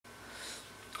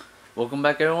Welcome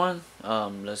back, everyone.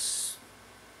 Let's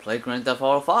play Grand Theft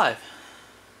Auto 5.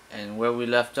 And where we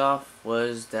left off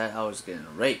was that I was getting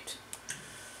raped.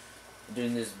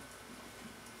 Doing this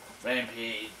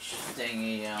rampage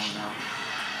thingy, I don't know.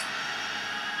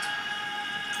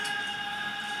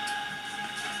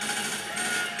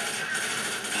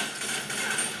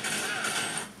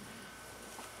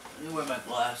 Let me wear my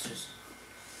glasses.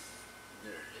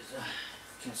 There it is.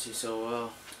 Can't see so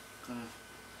well.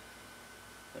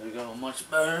 There we go,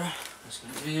 much better. Let's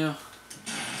continue.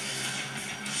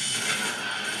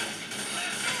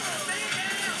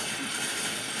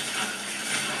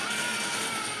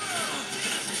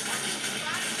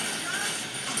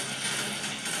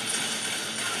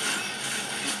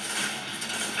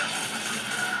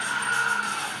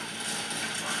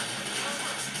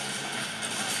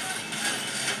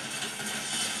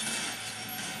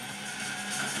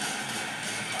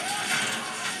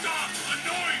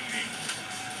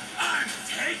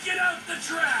 Get out the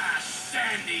trash,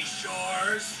 Sandy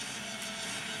Shores!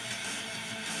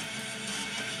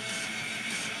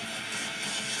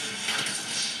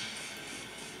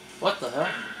 What the hell?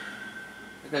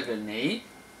 I got a grenade?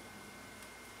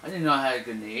 I didn't know I had a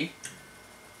grenade.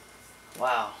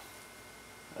 Wow.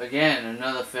 Again,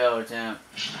 another failed attempt.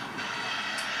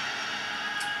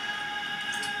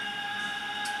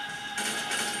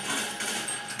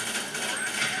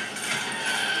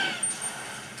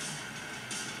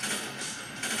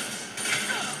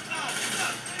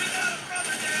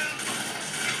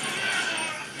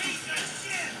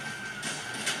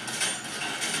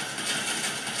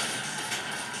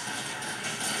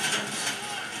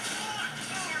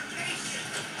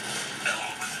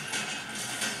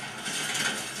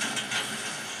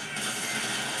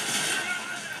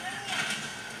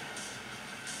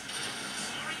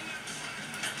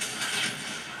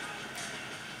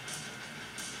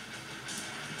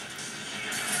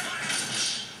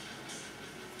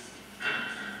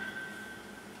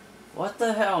 What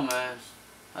the hell, man?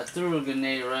 I threw a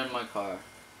grenade right in my car.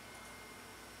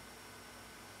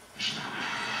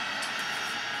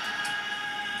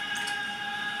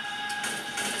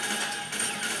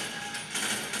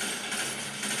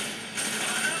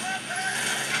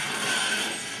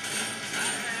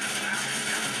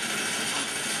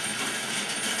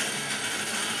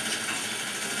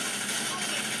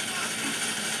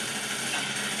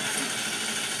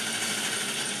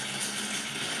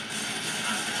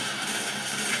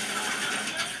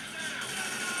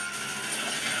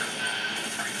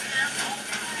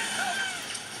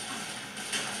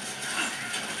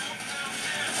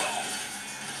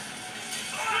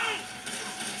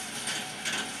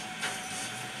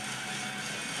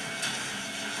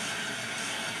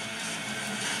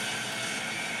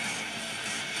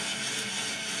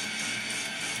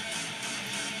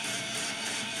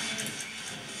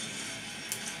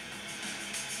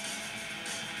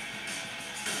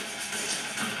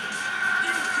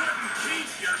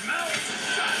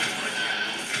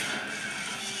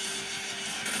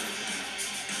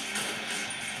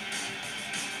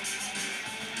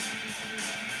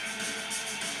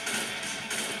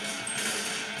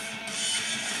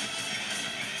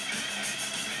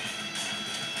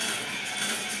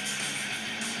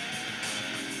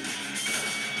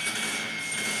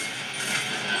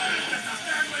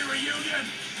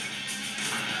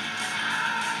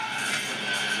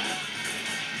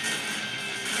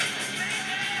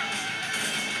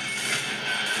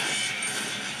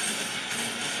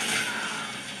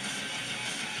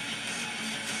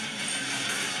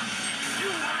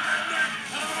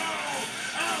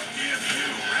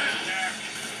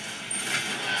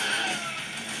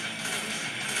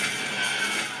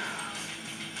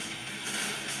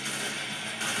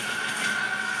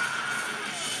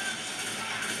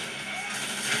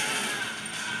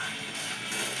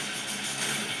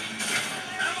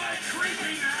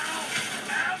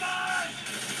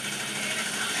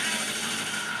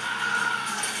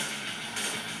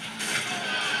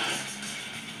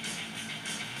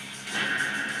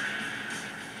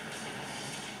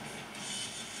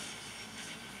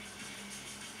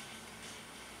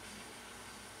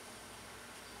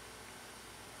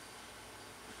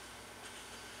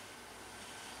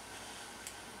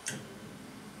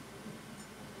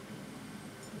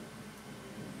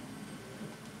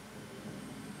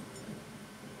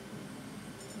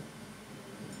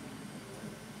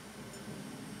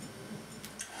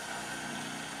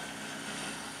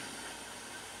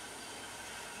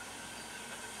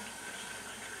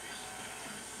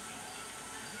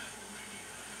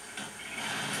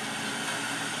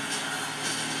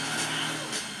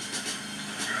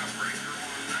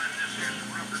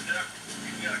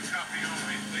 copy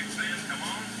only, Big Ben, come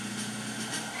on.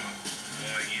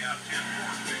 Yeah,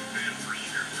 10-4, Big Ben, for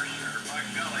sure, for sure. By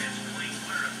golly, it's clean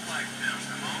clear at Flagtown,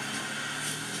 come on.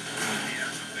 Yeah,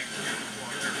 it's a big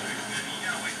 10-4 there, Big Ben.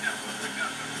 Yeah, we definitely got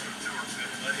them some newer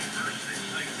good buddy. First, they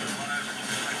saved their lives,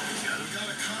 looks like we got them. We got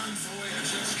a convoy of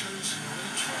just cruising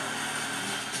retro.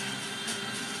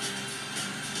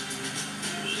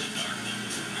 It was a dark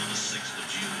afternoon on the 6th of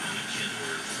June in the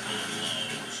Kenworth pulling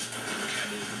logs.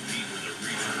 Cabover Pete with a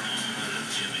reefer on and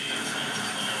Jimmy hauling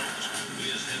logs. We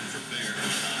was heading for Bear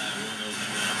High, one over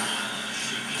about a mile on a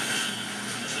shaky ground.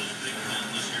 That's those big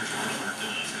mountains this here's rubber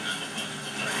duck, and I'm about to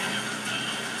put that hammer down.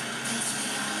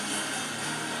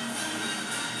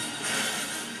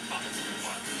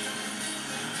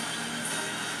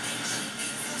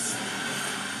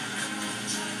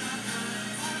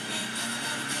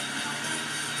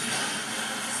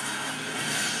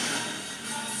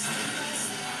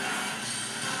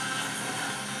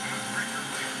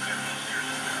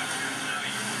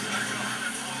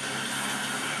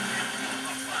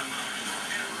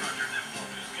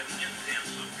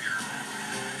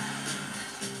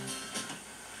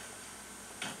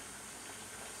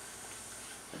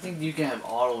 I think you can have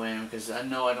auto aim because I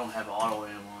know I don't have auto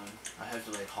aim on. I have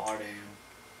to like hard aim.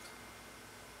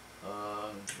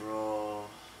 Draw.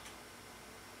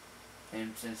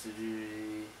 Aim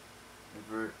sensitivity.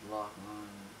 Invert lock on.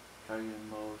 Target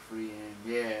mode free aim.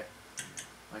 Yeah.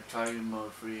 My target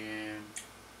mode free aim.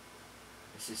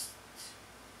 It's just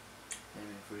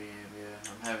aiming free aim. Yeah.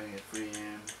 I'm having a free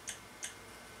aim.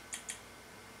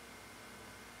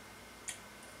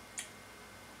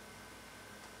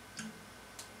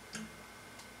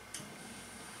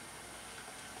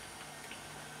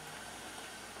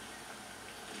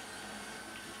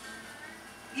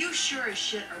 You sure as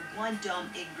shit are one dumb,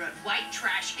 ignorant, white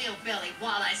trash, hillbilly,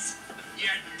 Wallace. You're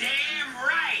damn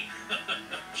right!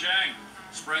 Chang,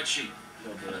 spreadsheet.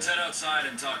 Let's head outside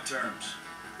and talk terms.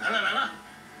 La.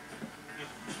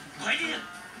 Right in.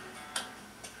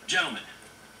 Gentlemen,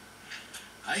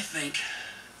 I think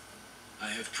I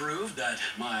have proved that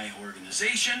my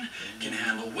organization can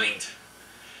handle weight.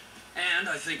 And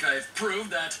I think I've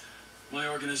proved that my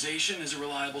organization is a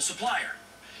reliable supplier.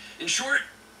 In short,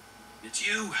 it's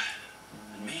you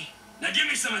and me. Now give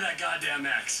me some of that goddamn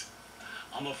X.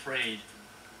 I'm afraid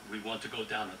we want to go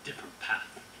down a different path.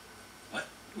 What?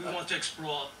 We want to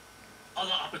explore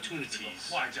other opportunities.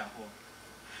 坏家伙，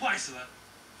坏死了！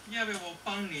要不要我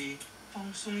帮你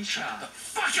放松一 Shut 下 the？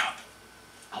 fuck up!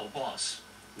 Our boss,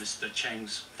 Mr.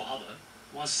 Cheng's father,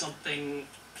 wants something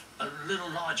a little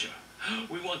larger.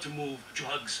 We want to move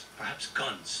drugs, perhaps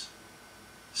guns.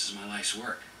 This is my life's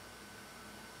work.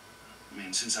 I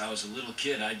mean, since I was a little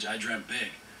kid, I dreamt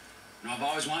big. You know, I've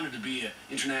always wanted to be an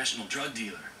international drug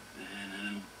dealer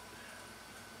and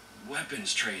a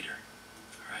weapons trader.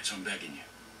 All right, so I'm begging you.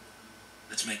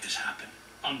 Let's make this happen.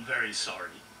 I'm very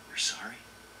sorry. You're sorry?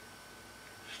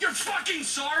 You're fucking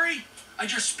sorry? I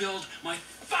just spilled my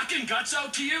fucking guts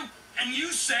out to you, and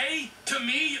you say to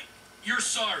me, you're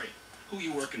sorry. Who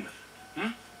you working with?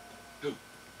 Hmm? Who?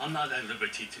 I'm not at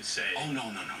liberty to say. Oh,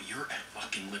 no. You're at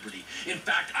fucking liberty. In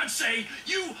fact, I'd say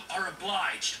you are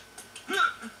obliged.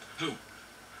 Who?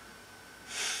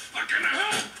 Fucking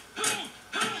who?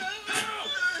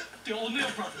 The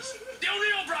O'Neill brothers. The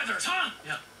O'Neill brothers, huh?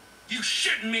 Yeah. You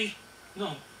shitting me?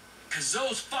 No. Cause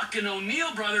those fucking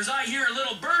O'Neill brothers, I hear a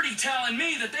little birdie telling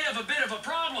me that they have a bit of a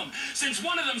problem, since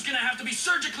one of them's gonna have to be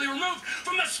surgically removed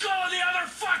from the skull of the other.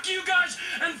 Fuck you guys,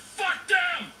 and fuck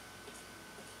them!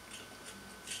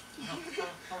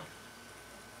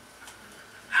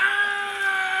 Ah!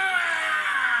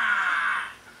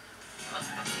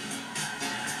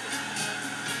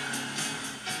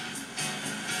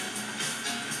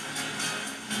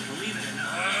 Believe it or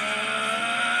not.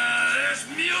 This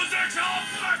music's all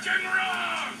fucking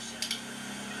wrong!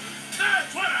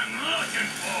 That's what I'm looking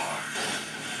for!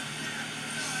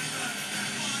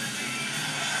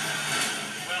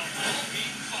 Well, I'll be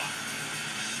fucked.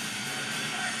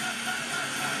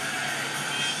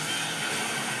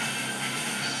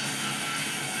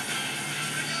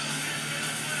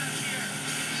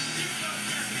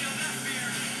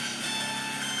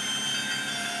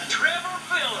 Trevor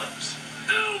Phillips.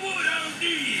 Elwood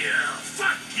O'Neill!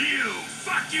 Fuck you!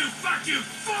 Fuck you! Fuck you!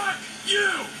 Fuck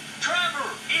you! Trevor,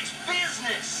 it's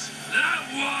business. That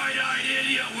wide-eyed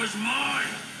idiot was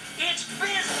mine! It's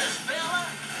business, fella.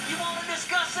 You want to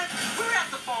discuss it? We're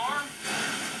at the farm.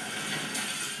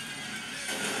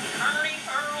 Ernie,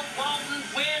 Earl, Walton,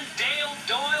 Wynn, Dale,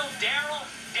 Doyle, Darrell,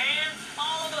 Dan,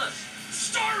 all of us.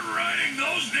 Start writing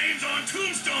those names on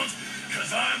tombstones,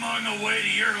 cause I'm on the the way to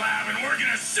your lab and we're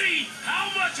gonna see how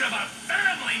much of a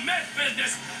family meth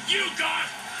business you got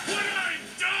when I'm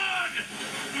done!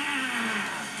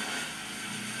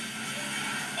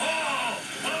 All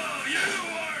of you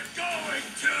are going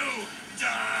to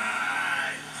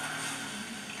die!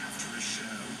 After a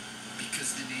show,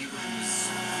 because the neighbors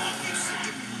said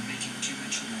that we were making too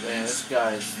much noise. Man, this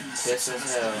guy is pissed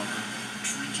as hell.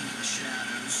 Drinking in the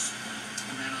shadows,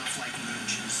 and ran off like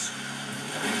roaches.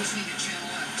 We listening to Channel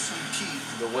X on key.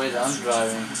 The way that I'm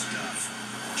driving,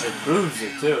 Stuff. it proves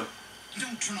it too.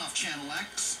 Don't turn off Channel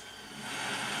X.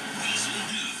 Weasel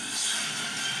News.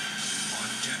 On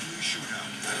deadly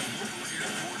shootout at a local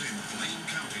airport in Blaine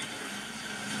County.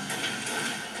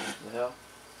 The hell?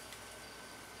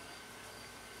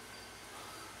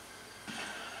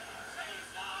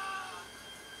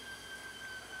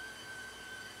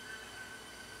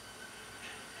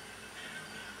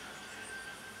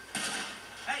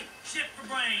 Hey, shit for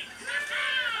brain.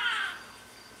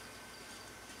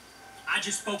 I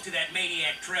just spoke to that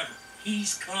maniac Trevor.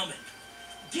 He's coming.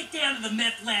 Get down to the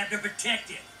meth lab to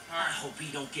protect it. I hope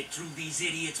he don't get through these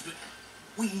idiots, but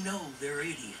we know they're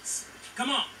idiots. Come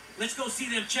on, let's go see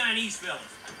them Chinese fellas.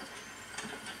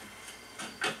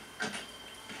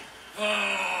 Oh,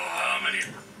 how many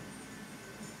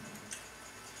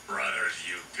brothers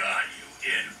you got,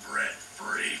 you inbred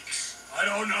freaks? I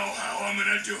don't know how I'm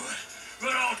gonna do it,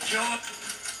 but I'll kill them.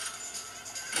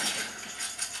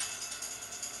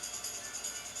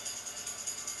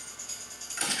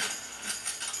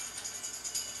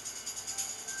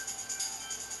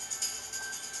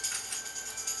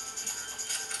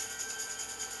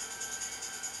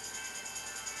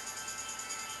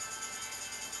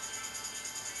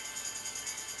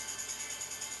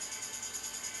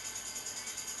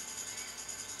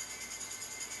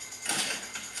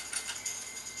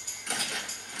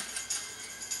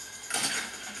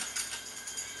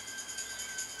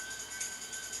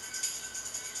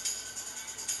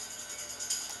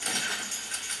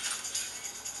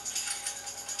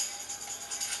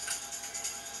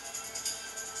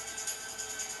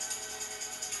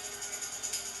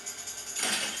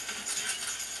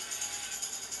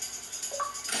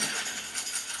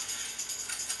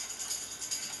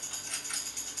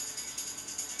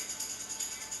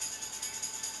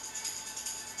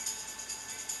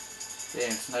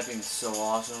 Damn, sniping is so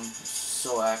awesome. It's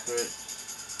so accurate.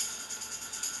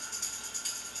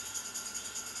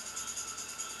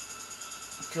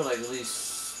 I killed like at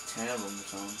least 10 of them or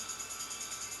something.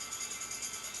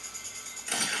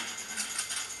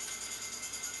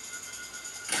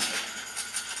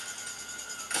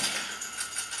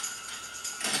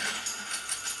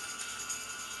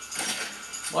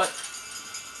 What?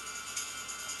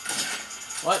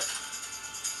 What?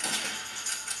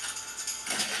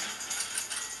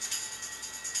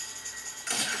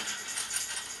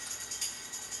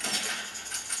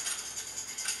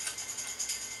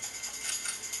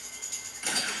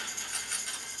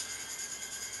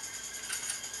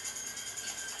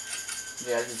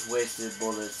 Yeah, I just wasted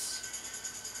bullets.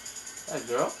 That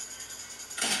girl?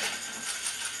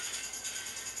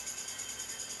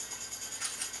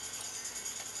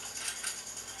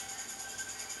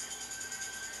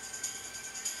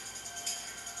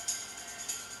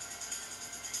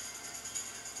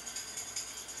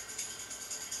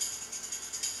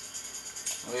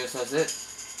 I guess that's it.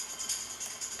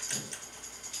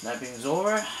 Sniping's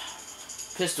over.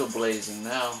 Pistol blazing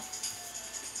now.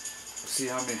 See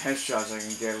how many headshots I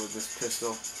can get with this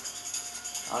pistol.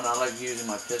 I don't know, I like using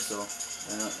my pistol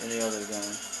and any other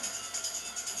gun.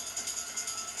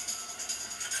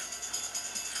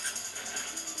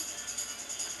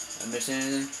 I miss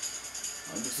anything?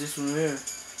 I miss this one here.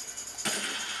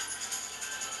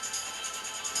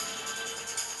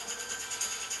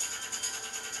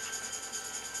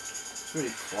 It's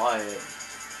pretty quiet.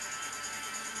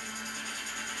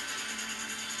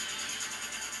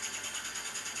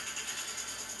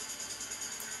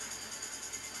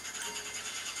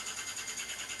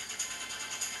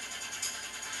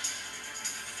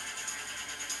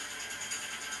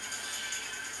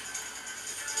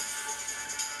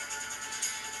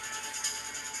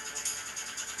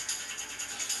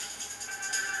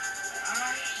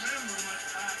 Remember much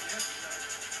about yesterday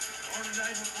or the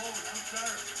day before, no sir.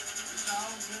 It's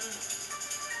all good.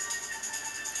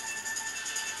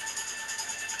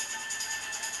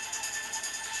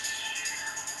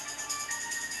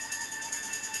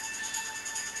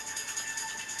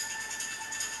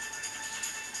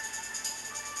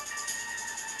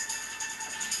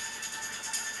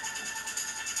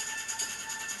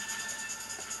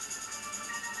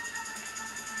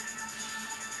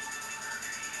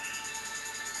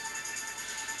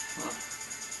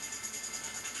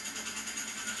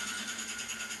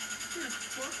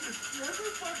 I'm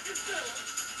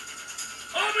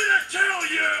gonna kill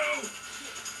you!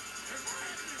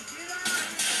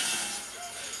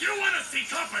 You wanna see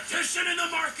competition in the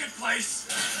marketplace?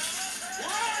 We're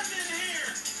armed in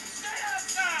here. Stay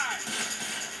outside.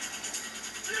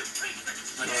 You piece of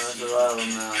Oh, that's a lot of them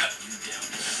now. Cut you down to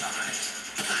size.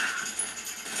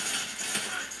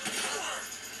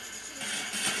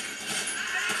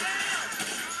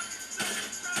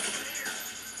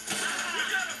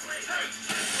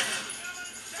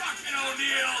 Fucking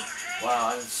O'Neal!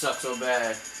 Wow, it sucks so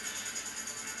bad.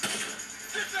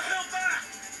 Get the hell back.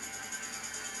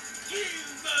 You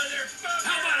motherfucker.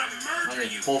 How about a I murder,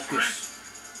 need you focus. prick?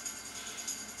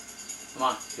 Come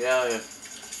on, get out of here.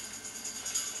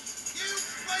 You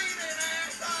bleeding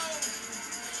asshole.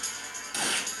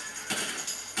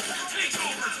 Take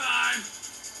overtime!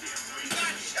 You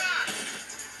got shot.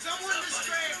 Someone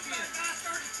distract you.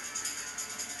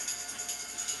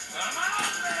 Come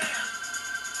on there.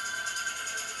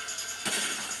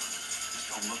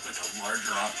 Don't look like a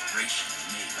larger operation to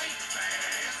me.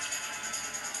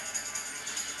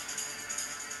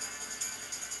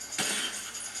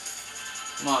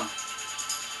 Come on.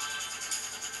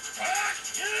 Fuck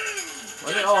you!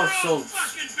 Why are they Get all your so own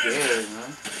fucking scared, business.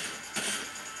 man?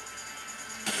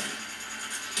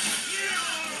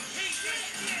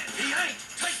 He ain't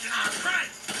taking our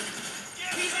credit.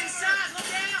 He's inside.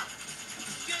 Look out.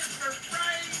 Get for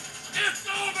free. It's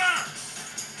over!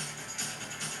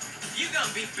 You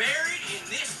gonna be buried in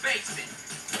this basement.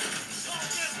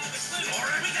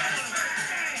 Alright, we got it.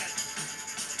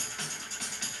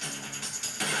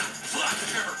 Fuck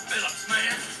your Phillips,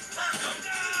 man.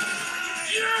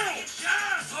 You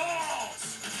assholes!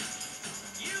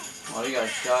 You Oh, you got a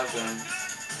shotgun.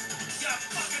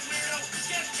 fucking weirdo.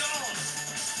 Get going.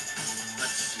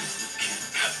 Let's see who can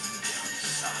cut you down to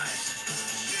size.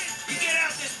 You get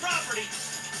out this property.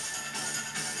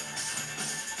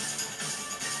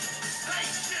 Hey,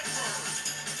 shitbird.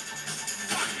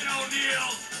 Fucking O'Neal!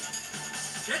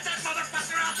 Get that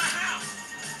motherfucker out the house.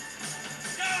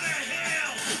 Go to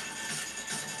hell!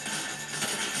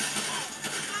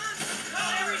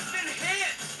 Larry's been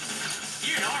hit.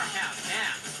 You're in our house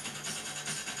now.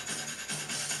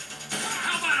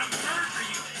 How about a murder,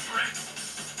 you prick?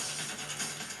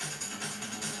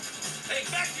 Hey,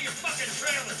 back to your fucking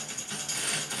trailer.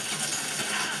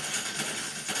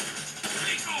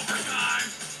 Take overtime!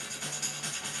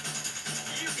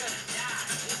 You're gonna die.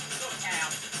 Look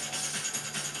out.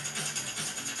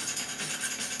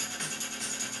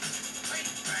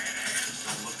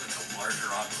 Don't look like a larger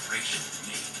operation to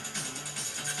me.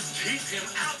 Keep him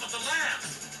out of the lab.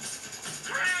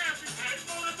 Grab! You can't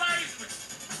go to the basement!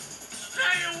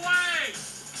 Stay away!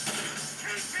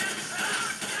 Keep him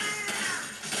out there!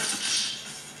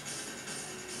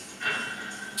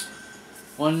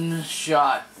 One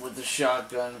shot with the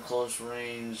shotgun, close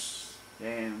range.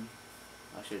 Damn.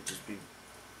 I should just be.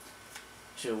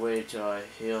 Should wait till I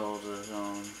heal the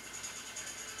zone.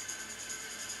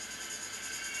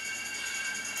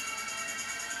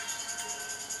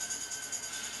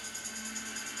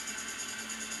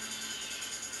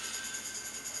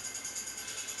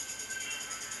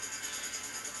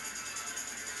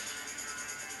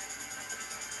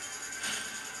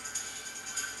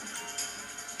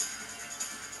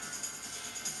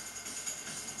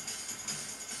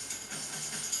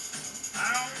 I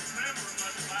don't remember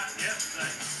much about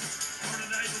yesterday. Or the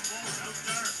day before, no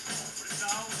sir. But it's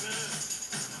all good.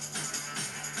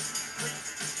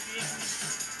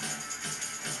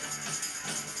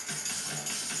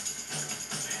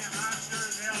 Damn, I sure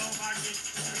as hell hope I get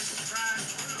fried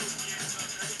through again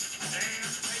someday.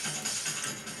 Damn people.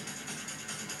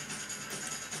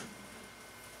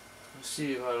 Let's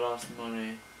see if I lost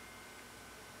money. I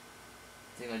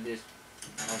think I did.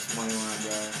 Lost money when I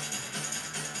died.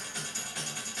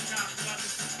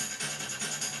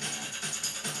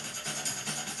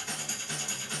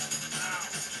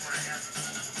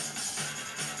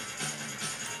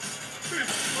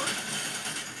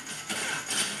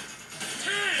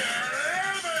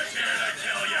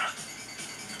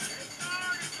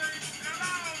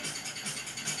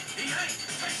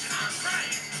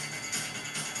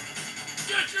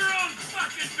 Get your own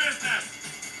fucking business!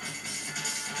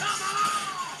 Come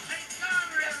on! Hey,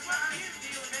 Congress, what are you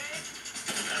doing, man?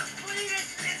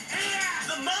 Cletus is here!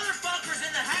 The motherfucker's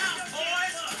in the house,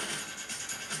 boys!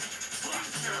 Fuck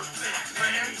your back,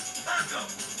 man! Fuck 'em!